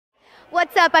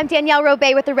What's up? I'm Danielle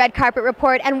Robay with the Red Carpet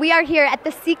Report, and we are here at the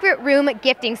Secretroom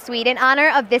Gifting Suite in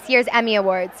honor of this year's Emmy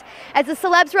Awards. As the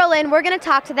celebs roll in, we're going to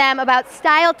talk to them about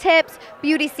style tips,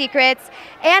 beauty secrets,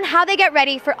 and how they get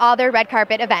ready for all their red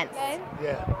carpet events.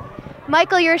 Yeah.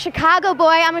 Michael, you're a Chicago boy.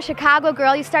 I'm a Chicago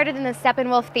girl. You started in the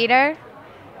Steppenwolf Theater.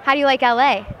 How do you like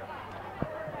LA?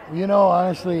 You know,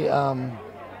 honestly,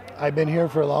 I've been here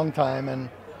for a long time, and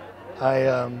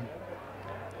I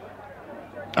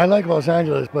like Los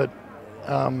Angeles, but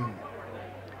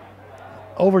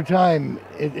over time,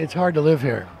 it's hard to live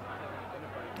here.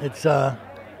 It's the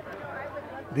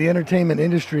entertainment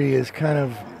industry is kind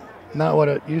of not what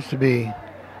it used to be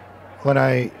when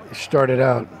I started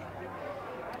out.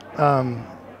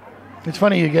 It's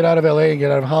funny, you get out of LA and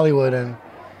get out of Hollywood, and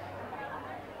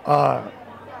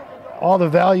all the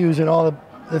values and all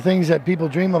the things that people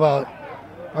dream about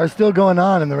are still going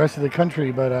on in the rest of the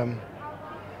country, but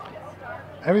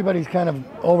everybody's kind of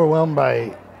overwhelmed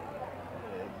by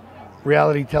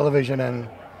reality television and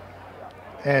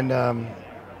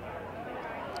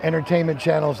entertainment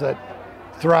channels that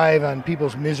thrive on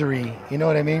people's misery. You know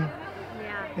what I mean?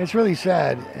 Yeah. It's really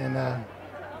sad, and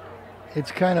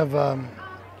it's kind of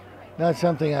not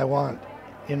something I want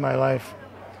in my life.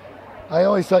 I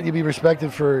always thought you'd be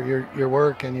respected for your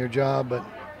work and your job, but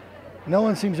no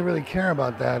one seems to really care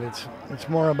about that. It's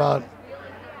more about,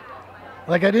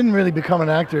 like, I didn't really become an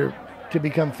actor to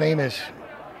become famous,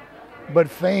 but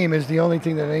fame is the only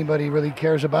thing that anybody really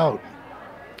cares about.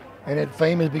 And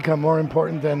fame has become more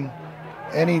important than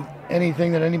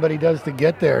anything that anybody does to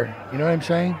get there. You know what I'm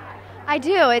saying? I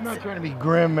do. I'm not trying to be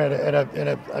grim at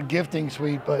a gifting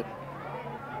suite, but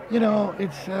you know,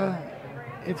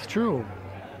 it's true.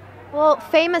 Well,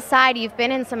 fame aside, you've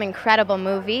been in some incredible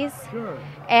movies. Sure.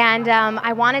 And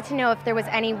I wanted to know if there was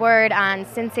any word on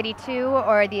Sin City 2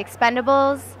 or The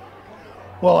Expendables.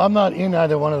 Well, I'm not in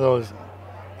either one of those,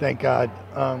 thank God.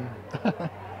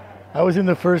 I was in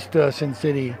the first Sin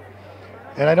City,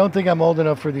 and I don't think I'm old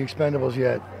enough for The Expendables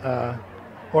yet.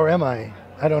 Or am I?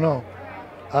 I don't know.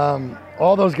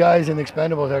 All those guys in The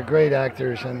Expendables are great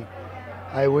actors, and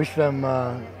I wish them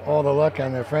all the luck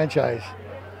on their franchise.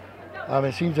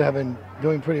 It seems to have been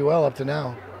doing pretty well up to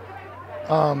now.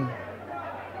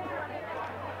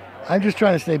 I'm just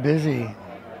trying to stay busy.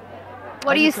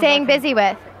 What are you staying busy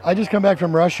with? I just come back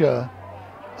from Russia.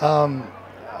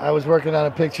 I was working on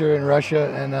a picture in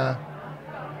Russia, and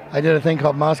I did a thing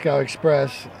called Moscow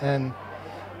Express, and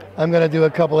I'm going to do a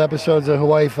couple episodes of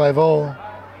Hawaii Five-0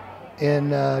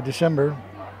 in December.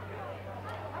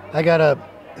 I got a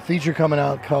feature coming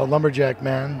out called Lumberjack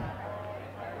Man.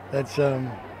 That's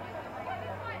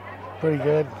pretty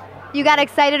good. You got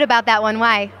excited about that one.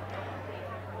 Why?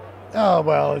 Oh,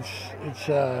 well, it's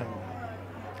I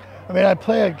mean, I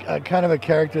play a kind of a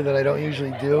character that I don't usually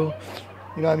do.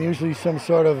 You know, I'm usually some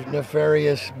sort of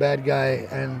nefarious bad guy,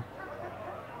 and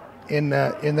in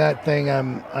that thing,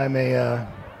 I'm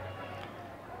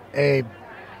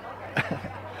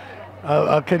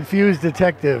a confused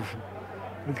detective.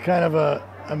 It's kind of a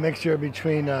mixture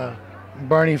between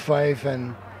Barney Fife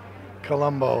and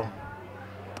Columbo,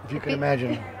 if you can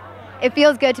imagine. It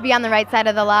feels good to be on the right side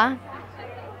of the law?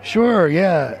 Sure,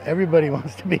 yeah. Everybody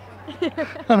wants to be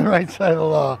on the right side of the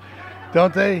law,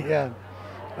 don't they? Yeah.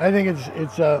 I think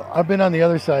it's I've been on the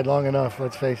other side long enough,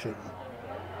 let's face it.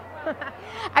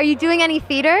 Are you doing any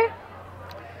theater?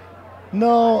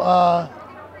 No,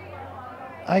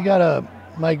 I got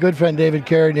my good friend David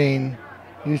Carradine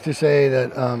used to say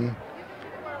that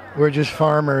we're just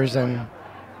farmers, and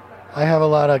I have a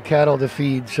lot of cattle to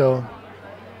feed, so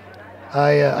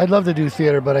I'd love to do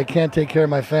theater, but I can't take care of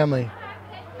my family.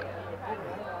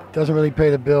 Doesn't really pay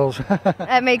the bills.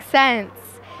 That makes sense.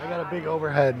 I got a big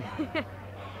overhead.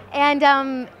 And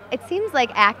it seems like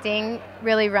acting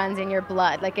really runs in your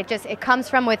blood. Like it comes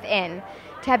from within.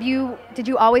 Did you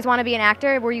always want to be an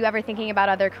actor? Were you ever thinking about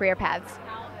other career paths?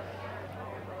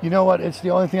 You know what? It's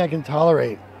the only thing I can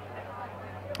tolerate.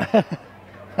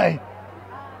 I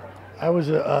was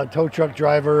a tow truck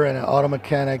driver and an auto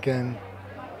mechanic, and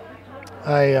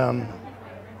I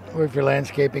worked for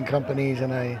landscaping companies,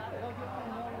 and I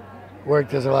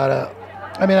worked as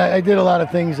I did a lot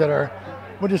of things that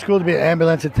went to school to be an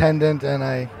ambulance attendant, and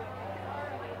I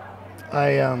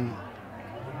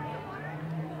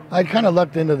kind of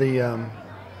lucked into the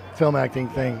film acting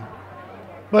thing.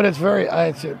 But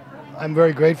I'm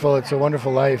very grateful. It's a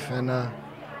wonderful life, and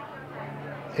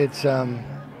it's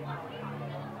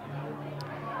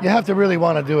you have to really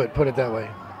want to do it, put it that way.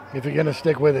 If you're going to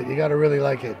stick with it, you got to really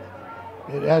like it.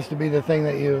 It has to be the thing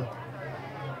that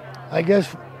I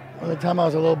guess, by the time I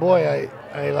was a little boy,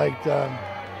 I liked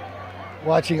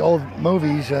watching old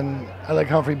movies, and I like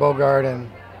Humphrey Bogart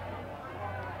and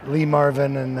Lee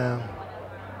Marvin and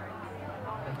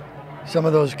some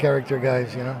of those character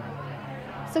guys, you know.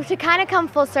 So to kind of come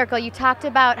full circle, you talked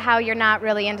about how you're not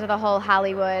really into the whole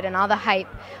Hollywood and all the hype.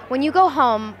 When you go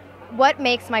home, what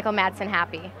makes Michael Madsen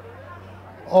happy?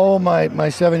 Oh, my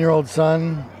 7-year-old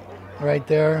son right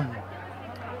there,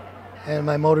 and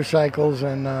my motorcycles,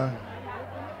 and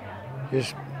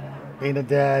just being a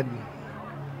dad.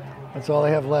 That's all I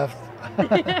have left.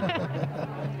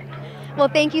 Well,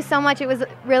 thank you so much. It was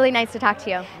really nice to talk to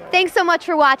you. Thanks so much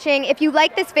for watching. If you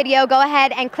like this video, go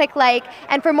ahead and click like.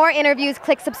 And for more interviews,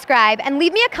 click subscribe. And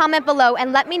leave me a comment below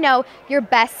and let me know your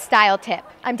best style tip.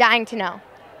 I'm dying to know.